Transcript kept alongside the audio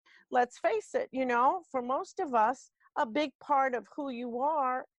let's face it, for most of us, a big part of who you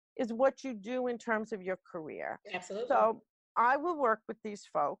are is what you do in terms of your career. Absolutely. So I will work with these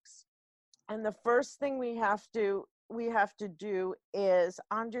folks, and the first thing we have to do is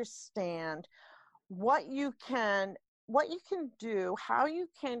understand what you can do, how you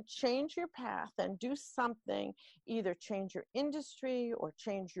can change your path and do something, either change your industry or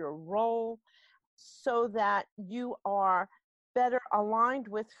change your role, so that you are better aligned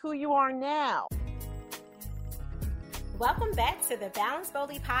with who you are now. Welcome back to the Balance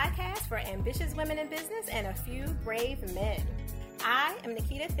Boldly podcast for ambitious women in business and a few brave men. I am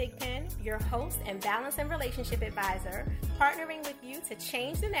Nikita Thigpen, your host and balance and relationship advisor, partnering with you to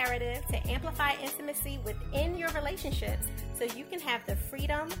change the narrative to amplify intimacy within your relationships so you can have the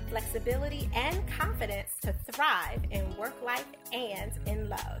freedom, flexibility, and confidence to thrive in work life and in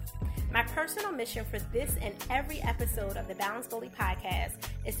love. My personal mission for this and every episode of the Balance Boldly podcast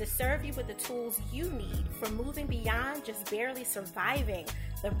is to serve you with the tools you need for moving beyond just barely surviving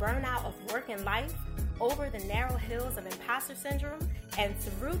the burnout of work and life, over the narrow hills of imposter syndrome, and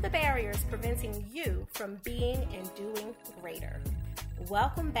through the barriers preventing you from being and doing greater.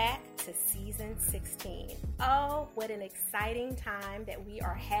 Welcome back to season 16. Oh, what an exciting time that we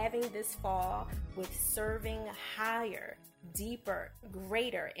are having this fall with serving higher, deeper,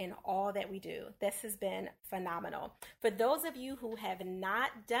 greater in all that we do. This has been phenomenal. For those of you who have not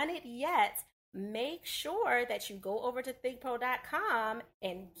done it yet, make sure that you go over to thigpro.com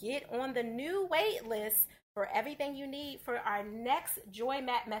and get on the new wait list for everything you need for our next Joy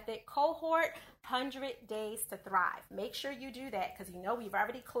Map Method cohort, 100 Days to Thrive. Make sure you do that, because we've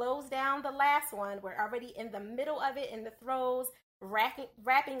already closed down the last one. We're already in the middle of it, in the throes,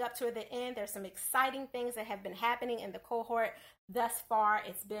 wrapping up to the end. There's some exciting things that have been happening in the cohort thus far.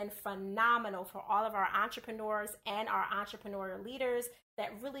 It's been phenomenal for all of our entrepreneurs and our entrepreneurial leaders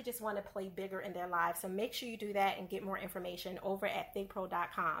that really just want to play bigger in their lives. So make sure you do that and get more information over at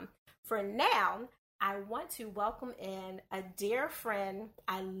thigpro.com. For now, I want to welcome in a dear friend.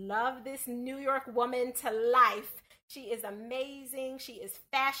 I love this New York woman to life. She is amazing. She is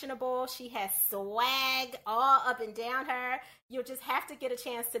fashionable. She has swag all up and down her. You'll just have to get a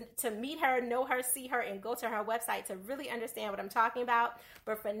chance to meet her, know her, see her, and go to her website to really understand what I'm talking about.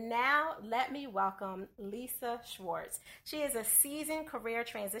 But for now, let me welcome Lisè Schwartz. She is a seasoned career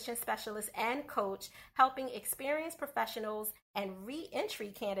transition specialist and coach, helping experienced professionals and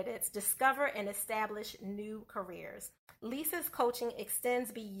re-entry candidates discover and establish new careers. Lisè's coaching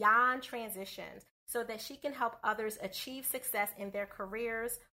extends beyond transitions so that she can help others achieve success in their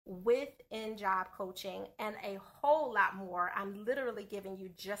careers with in-job coaching and a whole lot more. I'm literally giving you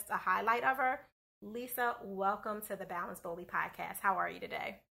just a highlight of her. Lisè, welcome to the Balance Boldly podcast. How are you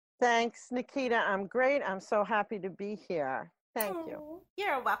today? Thanks, Nikita. I'm great. I'm so happy to be here. Thank you.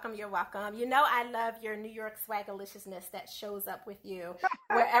 You're welcome. You're welcome. I love your New York swagaliciousness that shows up with you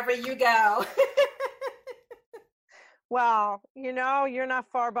wherever you go. Well, you're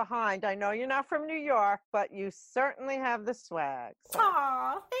not far behind. I know you're not from New York, but you certainly have the swag. So.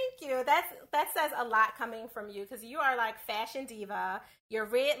 Aw, thank you. That says a lot coming from you, because you are like fashion diva. Your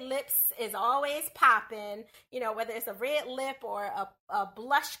red lips is always popping, whether it's a red lip or a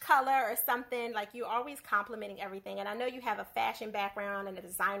blush color or something, like you're always complimenting everything. And I know you have a fashion background and a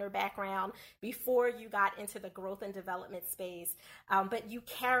designer background before you got into the growth and development space. But you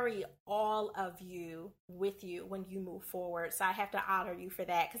carry all of you with you when you move forward. So I have to honor you for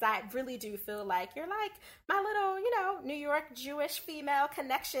that, because I really do feel like you're like my little, New York Jewish female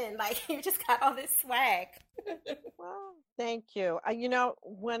connection. Like, you just got all this swag. Well, thank you.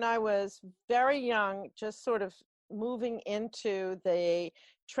 When I was very young, just sort of moving into the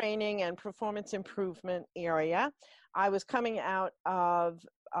training and performance improvement area, I was coming out of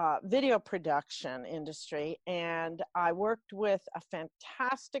video production industry, and I worked with a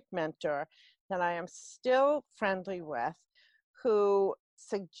fantastic mentor that I am still friendly with, who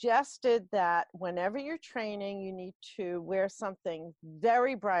suggested that whenever you're training, you need to wear something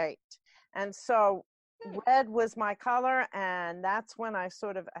very bright. And so red was my color, and that's when I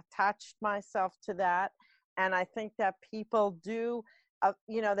sort of attached myself to that. And I think that people do,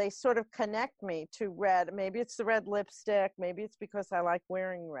 they sort of connect me to red. Maybe it's the red lipstick, maybe it's because I like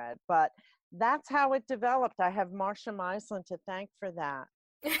wearing red, but that's how it developed. I have Marsha Meisland to thank for that.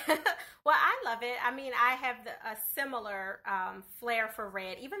 Well, I love it. I mean, I have a similar flair for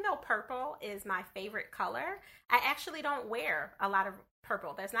red. Even though purple is my favorite color, I actually don't wear a lot of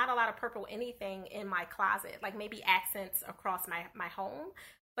purple. There's not a lot of purple anything in my closet, like maybe accents across my home.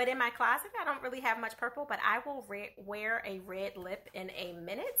 But in my closet, I don't really have much purple, but I will wear a red lip in a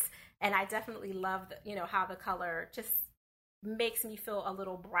minute. And I definitely love, how the color just makes me feel a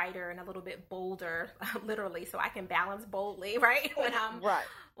little brighter and a little bit bolder, literally, so I can balance boldly, right? Right.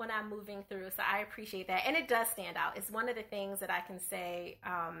 When I'm moving through. So I appreciate that. And it does stand out. It's one of the things that I can say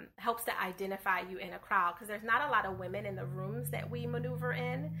helps to identify you in a crowd, because there's not a lot of women in the rooms that we maneuver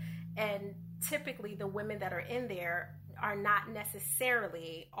in. And typically the women that are in there are not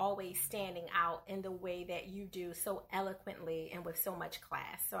necessarily always standing out in the way that you do, so eloquently and with so much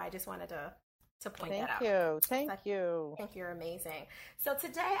class. So I just wanted to point that out. Thank you. I think you're amazing. So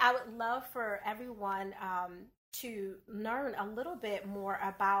today I would love for everyone to learn a little bit more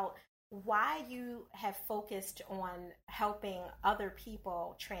about why you have focused on helping other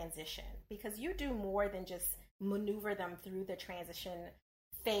people transition, because you do more than just maneuver them through the transition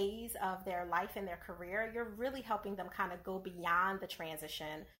phase of their life and their career. You're really helping them kind of go beyond the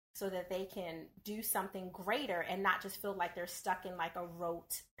transition so that they can do something greater and not just feel like they're stuck in like a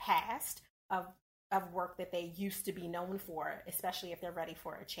rote past of work that they used to be known for, especially if they're ready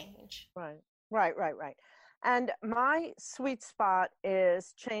for a change. Right. And my sweet spot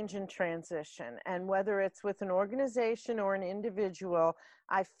is change and transition. And whether it's with an organization or an individual,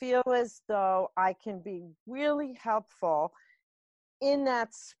 I feel as though I can be really helpful in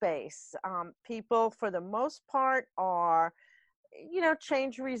that space. People, for the most part, are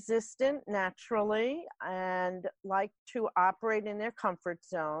change resistant naturally and like to operate in their comfort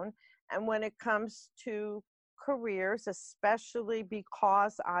zone. And when it comes to careers, especially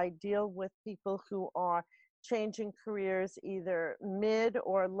because I deal with people who are changing careers, either mid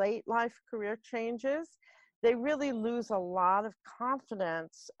or late life career changes, they really lose a lot of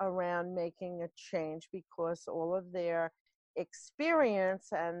confidence around making a change, because all of their experience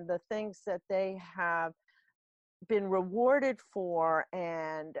and the things that they have been rewarded for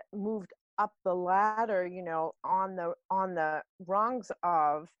and moved up the ladder, on the rungs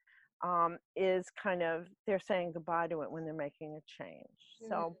of, is kind of, they're saying goodbye to it when they're making a change.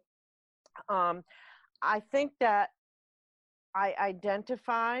 So I think that I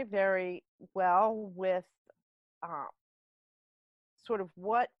identify very well with sort of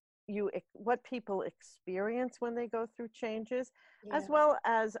what people experience when they go through changes, as well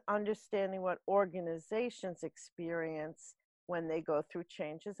as understanding what organizations experience when they go through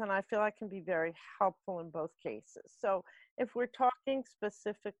changes. And I feel I can be very helpful in both cases. So if we're talking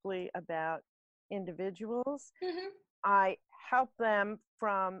specifically about individuals, I help them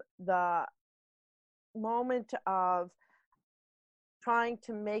from the moment of trying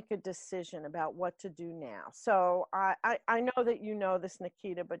to make a decision about what to do now. So I know that you know this,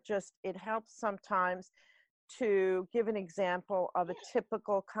 Nikita, but just it helps sometimes to give an example of a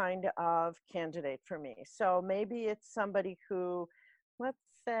typical kind of candidate for me. So maybe it's somebody who, let's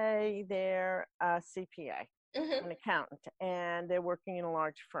say they're a CPA, an accountant, and they're working in a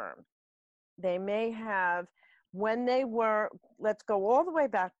large firm. They may have, when they were, let's go all the way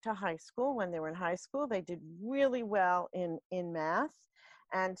back to high school. When they were in high school, they did really well in math.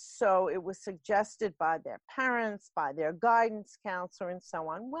 And so it was suggested by their parents, by their guidance counselor, and so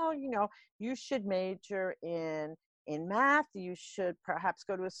on. Well, you should major in math. You should perhaps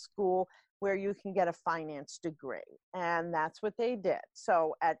go to a school where you can get a finance degree. And that's what they did.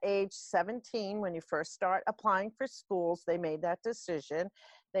 So at age 17, when you first start applying for schools, they made that decision.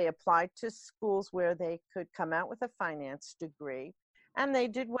 They applied to schools where they could come out with a finance degree, and they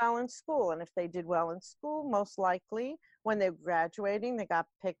did well in school. And if they did well in school, most likely when they're graduating, they got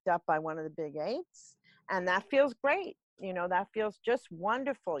picked up by one of the big eights. And that feels great. That feels just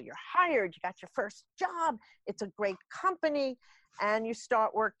wonderful. You're hired, you got your first job, it's a great company, and you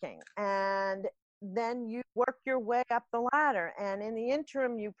start working. And then you work your way up the ladder. And in the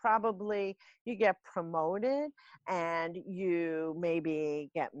interim, you get promoted, and you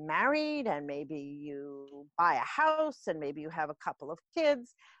maybe get married, and maybe you buy a house, and maybe you have a couple of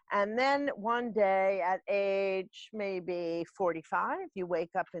kids. And then one day at age maybe 45, you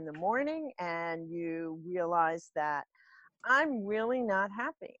wake up in the morning and you realize that I'm really not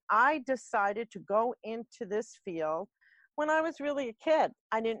happy. I decided to go into this field when I was really a kid.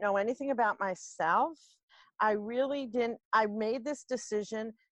 I didn't know anything about myself. I really didn't. I made this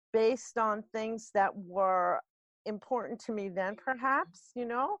decision based on things that were important to me then, perhaps,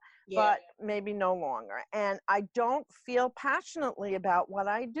 but maybe no longer. And I don't feel passionately about what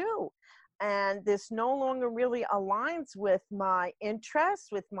I do. And this no longer really aligns with my interests,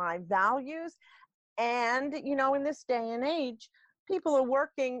 with my values. And, in this day and age, people are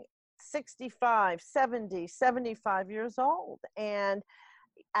working 65, 70, 75 years old. And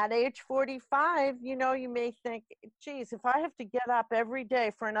at age 45, you may think, geez, if I have to get up every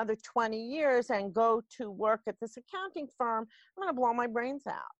day for another 20 years and go to work at this accounting firm, I'm going to blow my brains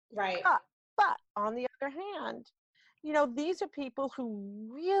out. Right. But on the other hand, these are people who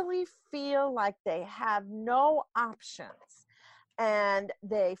really feel like they have no options, and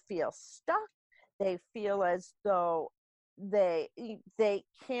they feel stuck. They feel as though they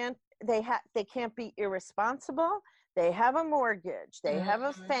can't they can't be irresponsible. They have a mortgage, they have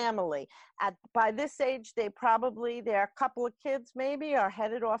a family. By this age, their couple of kids maybe are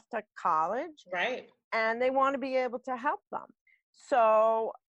headed off to college, Right. and they want to be able to help them.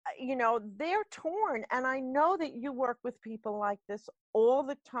 So they're torn, and I know that you work with people like this all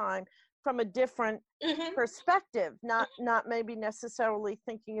the time from a different perspective, not maybe necessarily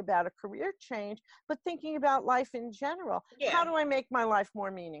thinking about a career change, but thinking about life in general. Yeah. How do I make my life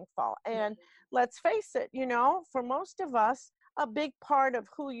more meaningful? And let's face it, for most of us, a big part of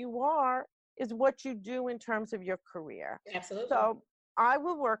who you are is what you do in terms of your career. Absolutely. So I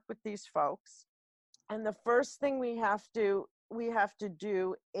will work with these folks, and the first thing we have to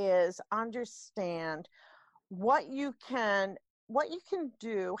do is understand what you can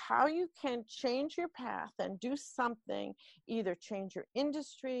do, how you can change your path and do something, either change your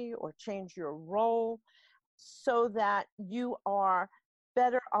industry or change your role, so that you are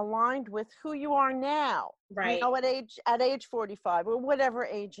better aligned with who you are now, right, at age 45 or whatever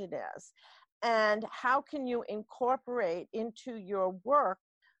age it is. And how can you incorporate into your work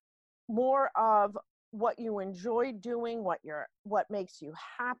more of what you enjoy doing, what makes you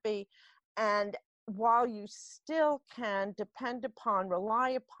happy, and while you still can rely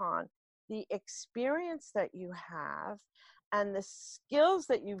upon the experience that you have and the skills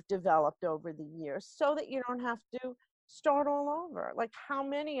that you've developed over the years, so that you don't have to start all over. Like, how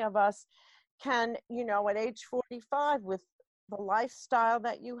many of us can, at age 45, with the lifestyle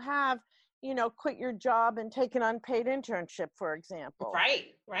that you have, quit your job and take an unpaid internship, for example?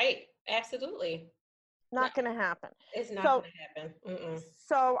 Right. Absolutely. Not going to happen. It's not So, going to happen.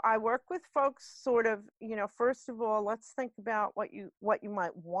 So I work with folks sort of, first of all, let's think about what you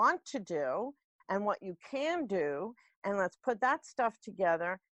might want to do and what you can do, and let's put that stuff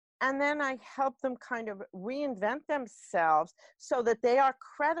together. And then I help them kind of reinvent themselves so that they are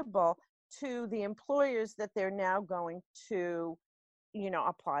credible to the employers that they're now going to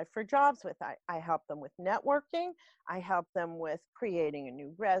apply for jobs with. I help them with networking. I help them with creating a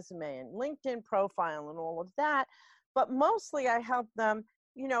new resume and LinkedIn profile and all of that. But mostly I help them,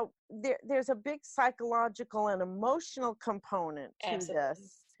 there's a big psychological and emotional component to Absolutely.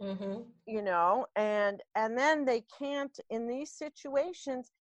 this, and then they can't, in these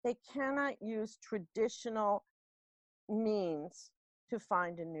situations, they cannot use traditional means to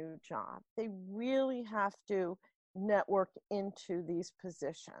find a new job. They really have to network into these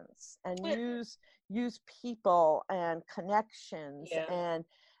positions and use people and connections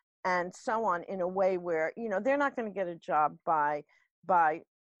and so on, in a way where they're not going to get a job by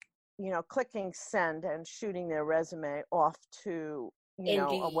clicking send and shooting their resume off to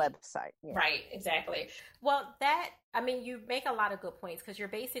a website. Right, exactly. Well, you make a lot of good points, because you're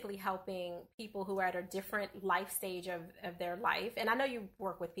basically helping people who are at a different life stage of their life. And I know you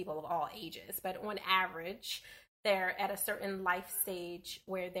work with people of all ages, but on average, they're at a certain life stage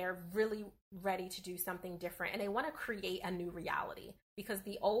where they're really ready to do something different, and they want to create a new reality because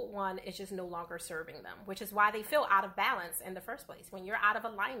the old one is just no longer serving them, which is why they feel out of balance in the first place. When you're out of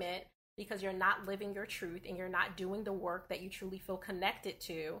alignment because you're not living your truth and you're not doing the work that you truly feel connected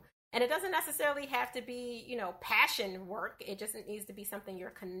to. And it doesn't necessarily have to be, passion work. It just needs to be something you're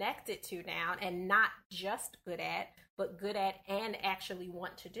connected to now, and not just good at, but good at and actually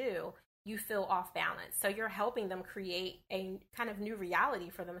want to do. You feel off balance. So you're helping them create a kind of new reality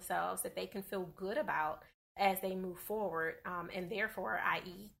for themselves that they can feel good about as they move forward, and therefore,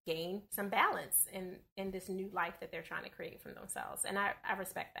 i.e., gain some balance in this new life that they're trying to create for themselves. And I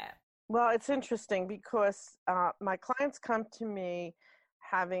respect that. Well, it's interesting because my clients come to me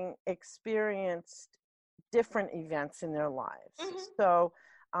having experienced different events in their lives. So,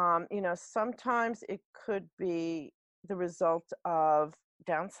 sometimes it could be the result of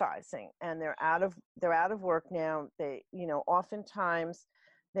downsizing, and they're out of work now. They, oftentimes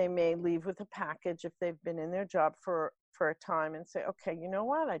they may leave with a package if they've been in their job for a time and say, okay, you know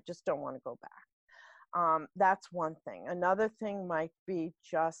what, I just don't want to go back. That's one thing. Another thing might be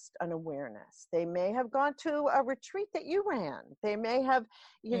just an awareness. They may have gone to a retreat that you ran. They may have,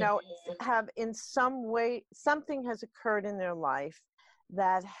 have in some way, something has occurred in their life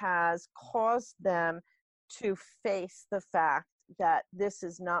that has caused them to face the fact that this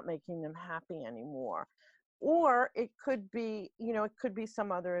is not making them happy anymore. Or it could be, it could be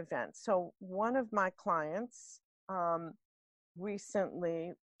some other event. So one of my clients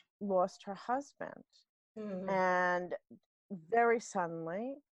recently lost her husband, and very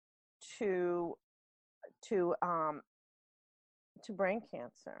suddenly to to brain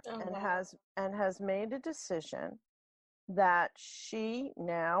cancer, Oh, and wow. has made a decision that she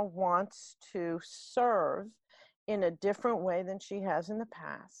now wants to serve in a different way than she has in the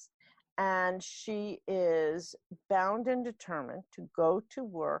past. And she is bound and determined to go to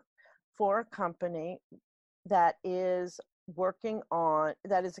work for a company that is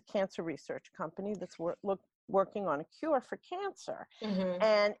that is a cancer research company that's working on a cure for cancer. Mm-hmm.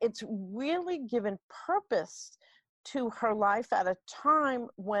 And it's really given purpose to her life at a time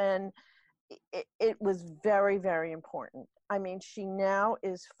when it was very, very important. I mean, she now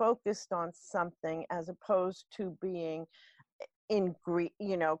is focused on something as opposed to being in grief,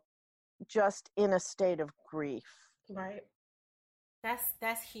 just in a state of grief. Right.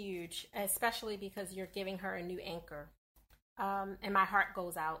 That's huge, especially because you're giving her a new anchor. And my heart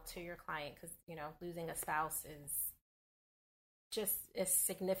goes out to your client because, losing a spouse is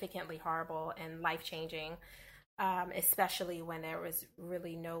significantly horrible and life changing, especially when there was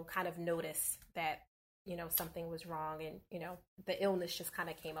really no kind of notice that, something was wrong and, the illness just kind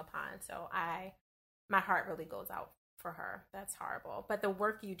of came upon. So my heart really goes out for her. That's horrible. But the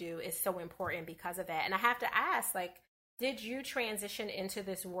work you do is so important because of that. And I have to ask, like, did you transition into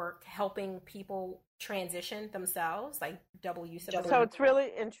this work helping people transition themselves, like double use of the So word? it's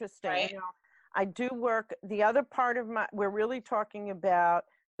really interesting. Right. I do work. The other part of we're really talking about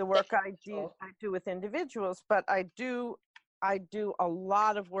the work I do with individuals, but I do a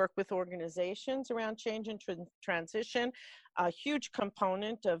lot of work with organizations around change and transition. A huge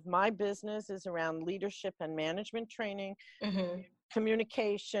component of my business is around leadership and management training, Mm-hmm.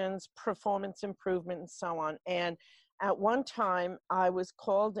 communications, performance improvement, and so on. And at one time, I was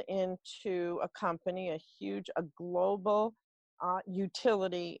called into a company, a global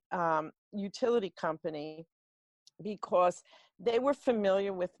utility company, because they were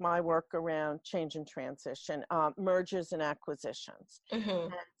familiar with my work around change and transition, mergers and acquisitions. Mm-hmm.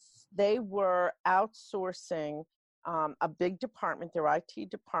 And they were outsourcing a big department, their IT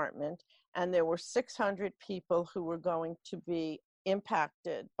department, and there were 600 people who were going to be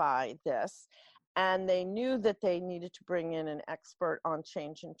impacted by this. And they knew that they needed to bring in an expert on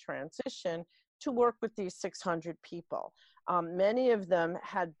change and transition to work with these 600 people. Many of them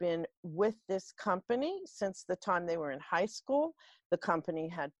had been with this company since the time they were in high school. The company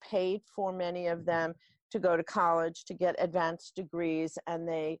had paid for many of them to go to college to get advanced degrees, and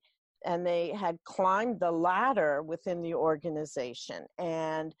they had climbed the ladder within the organization.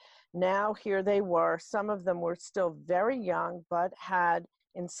 And now here they were. Some of them were still very young, but had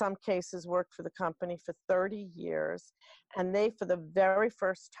in some cases worked for the company for 30 years. And they, for the very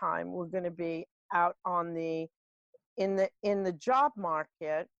first time, were going to be out on in the job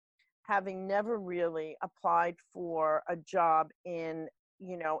market, having never really applied for a job in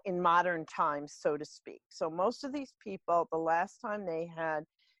modern times, so to speak. So most of these people, the last time they had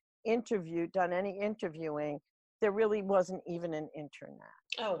done any interviewing, there really wasn't even an internet.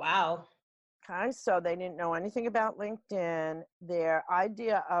 Oh, wow. Okay, so they didn't know anything about LinkedIn. Their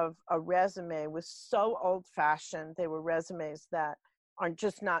idea of a resume was so old-fashioned. They were resumes that are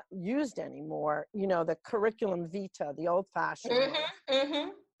just not used anymore. The curriculum vitae, the old-fashioned Mm-hmm.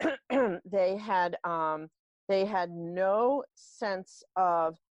 ones. They had no sense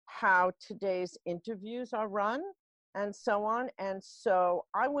of how today's interviews are run and so on. And so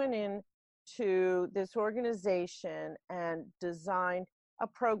I went in to this organization and designed a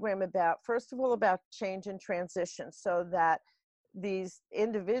program first of all, about change and transition, so that these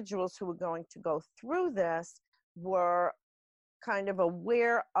individuals who were going to go through this were kind of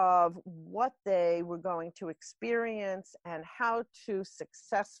aware of what they were going to experience and how to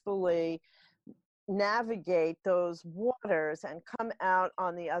successfully navigate those waters and come out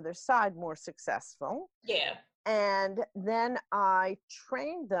on the other side more successful. Yeah. And then I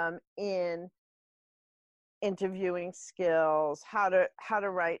trained them in interviewing skills, how to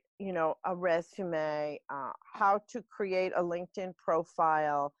write, a resume, how to create a LinkedIn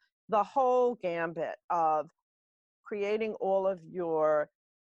profile, the whole gambit of creating all of your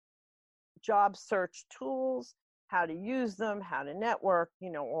job search tools, how to use them, how to network,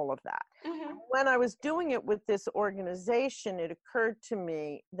 all of that. Mm-hmm. When I was doing it with this organization, it occurred to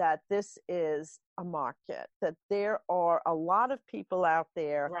me that this is a market, that there are a lot of people out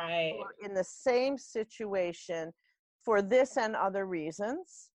there Right. who are in the same situation for this and other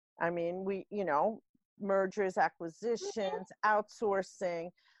reasons. I mean, mergers, acquisitions, outsourcing,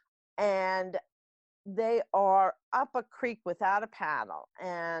 and they are up a creek without a paddle.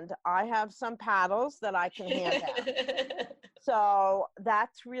 And I have some paddles that I can hand out. So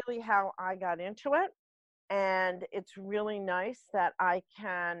that's really how I got into it. And it's really nice that I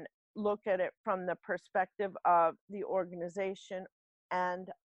can look at it from the perspective of the organization and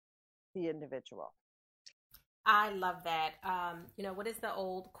the individual. I love that. What is the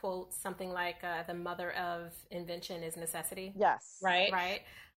old quote? Something like the mother of invention is necessity. Yes. Right.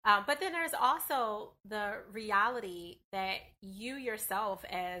 But then there's also the reality that you yourself,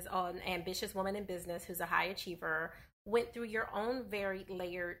 as an ambitious woman in business who's a high achiever, went through your own very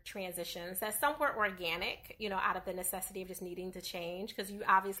layered transitions that some were organic, out of the necessity of just needing to change, because you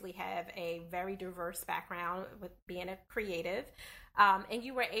obviously have a very diverse background with being a creative. And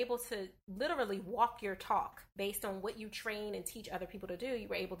you were able to literally walk your talk based on what you train and teach other people to do. You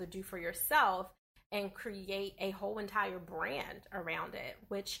were able to do for yourself and create a whole entire brand around it,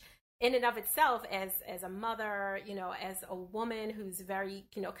 which in and of itself, as a mother, as a woman who's very,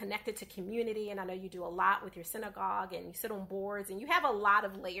 connected to community, and I know you do a lot with your synagogue and you sit on boards and you have a lot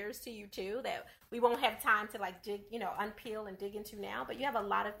of layers to you too that we won't have time to dig, unpeel and dig into now, but you have a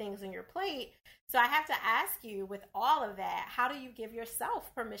lot of things on your plate. So I have to ask you, with all of that, how do you give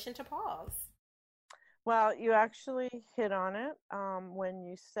yourself permission to pause? Well, you actually hit on it when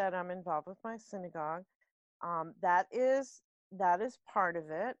you said I'm involved with my synagogue. That is part of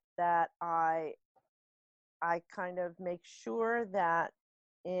it, that I kind of make sure that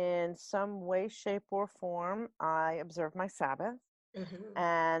in some way, shape, or form, I observe my Sabbath. Mm-hmm.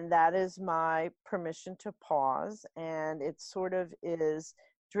 And that is my permission to pause. And it sort of is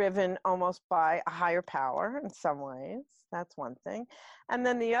driven almost by a higher power in some ways. That's one thing. And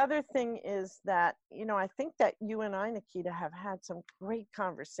then the other thing is that, I think that you and I, Nikita, have had some great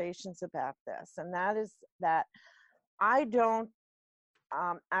conversations about this. And that is that I don't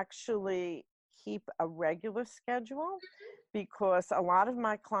actually keep a regular schedule, because a lot of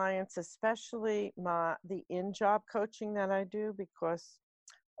my clients, especially the in-job coaching that I do, because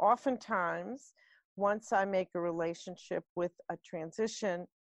oftentimes once I make a relationship with a transition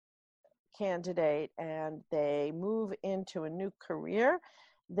candidate and they move into a new career,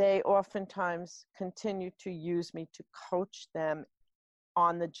 they oftentimes continue to use me to coach them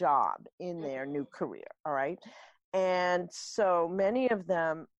on the job in their new career. All right. And so many of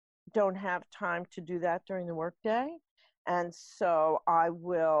them don't have time to do that during the workday. And so I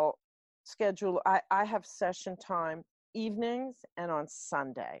will schedule, I have session time evenings and on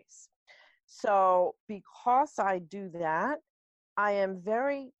Sundays. So because I do that, I am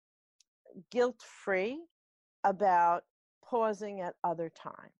very guilt-free about pausing at other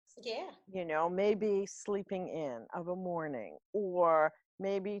times. Yeah. Maybe sleeping in of a morning, or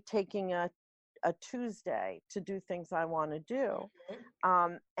maybe taking a Tuesday to do things I want to do.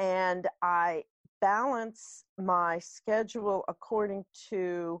 Mm-hmm. And I balance my schedule according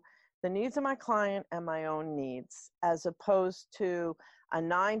to the needs of my client and my own needs, as opposed to a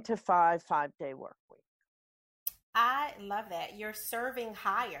 9-to-5, 5-day work week. I love that. You're serving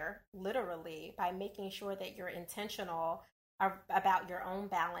higher, literally, by making sure that you're intentional about your own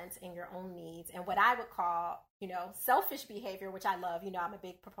balance and your own needs, and what I would call, selfish behavior, which I love. I'm a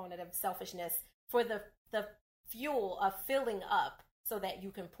big proponent of selfishness for the fuel of filling up so that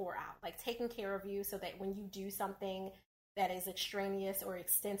you can pour out, like taking care of you so that when you do something that is extraneous or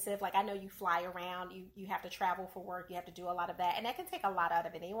extensive, like I know you fly around, you have to travel for work, you have to do a lot of that, and that can take a lot out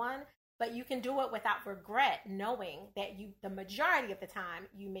of anyone. But you can do it without regret, knowing that the majority of the time,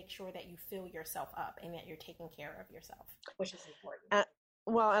 you make sure that you fill yourself up and that you're taking care of yourself, which is important.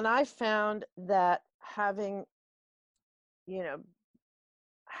 And I found that having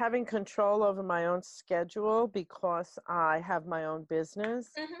control over my own schedule, because I have my own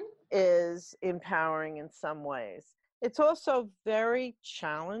business, mm-hmm. is empowering in some ways. It's also very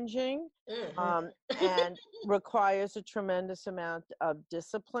challenging, mm-hmm. And requires a tremendous amount of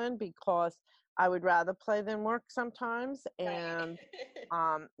discipline, because I would rather play than work sometimes. And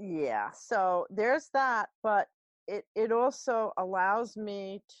so there's that. But it also allows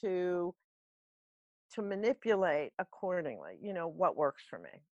me to manipulate accordingly, what works for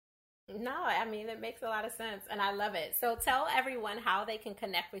me. No, I mean, it makes a lot of sense, and I love it. So tell everyone how they can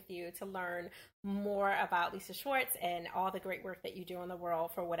connect with you to learn more about Lisè Schwartz and all the great work that you do in the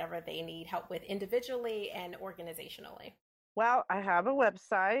world for whatever they need help with individually and organizationally. Well, I have a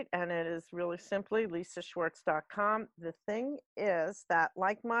website, and it is really simply lisèschwartz.com. The thing is that,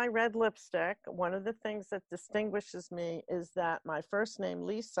 like my red lipstick, one of the things that distinguishes me is that my first name,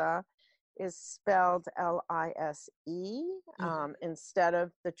 Lisè, is spelled Lise, mm-hmm. Instead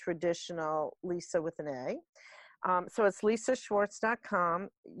of the traditional Lisa with an A. So it's lisèschwartz.com.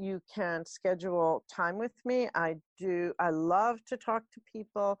 You can schedule time with me. I love to talk to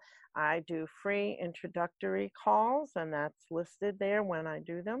people. I do free introductory calls, and that's listed there when I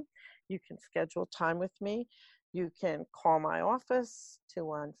do them. You can schedule time with me. You can call my office,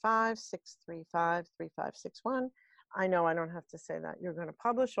 215-635-3561. I know I don't have to say that. You're going to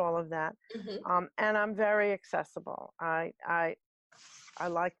publish all of that. Mm-hmm. And I'm very accessible. I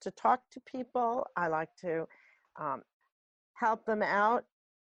like to talk to people. I like to help them out,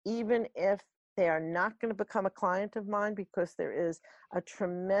 even if they are not going to become a client of mine, because there is a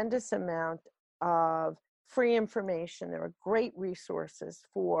tremendous amount of free information. There are great resources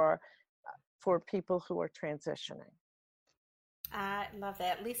for people who are transitioning. I love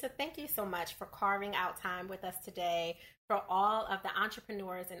that. Lisè, thank you so much for carving out time with us today, for all of the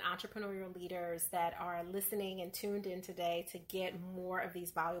entrepreneurs and entrepreneurial leaders that are listening and tuned in today to get more of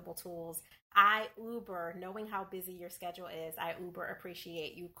these valuable tools. I knowing how busy your schedule is, I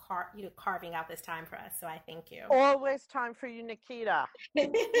appreciate you carving out this time for us. So I thank you. Always time for you, Nikita.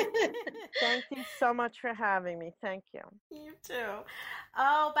 Thank you so much for having me. Thank you. You too.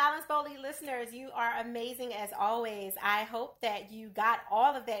 Oh, Balance Boldly listeners, you are amazing as always. I hope that you got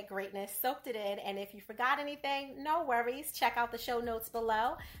all of that greatness, soaked it in, and if you forgot anything, no worries. Check out the show notes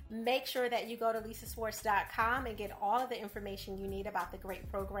below. Make sure that you go to LisèSchwartz.com and get all of the information you need about the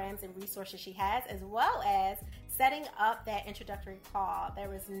great programs and resources she has, as well as setting up that introductory call. There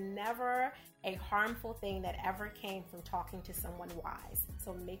was never a harmful thing that ever came from talking to someone wise.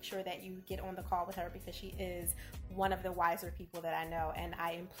 So make sure that you get on the call with her, because she is one of the wiser people that I know, and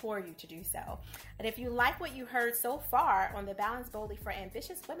I implore you to do so. But if you like what you heard so far on the Balance Boldly for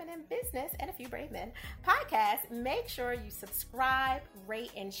Ambitious Women in Business and a Few Brave Men podcast, make sure you subscribe,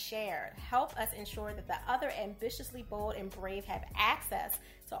 rate, and share. Help us ensure that the other ambitiously bold and brave have access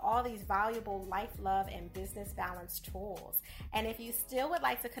to all these valuable life, love, and business balance tools. And if you still would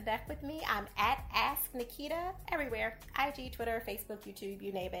like to connect with me, I'm at Ask Nikita everywhere. IG, Twitter, Facebook, YouTube,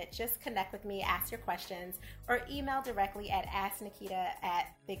 you name it. Just connect with me, ask your questions, or email directly at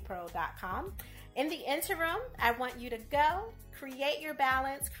asknikita@bigpro.com. In the interim, I want you to go, create your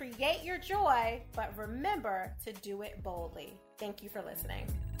balance, create your joy, but remember to do it boldly. Thank you for listening.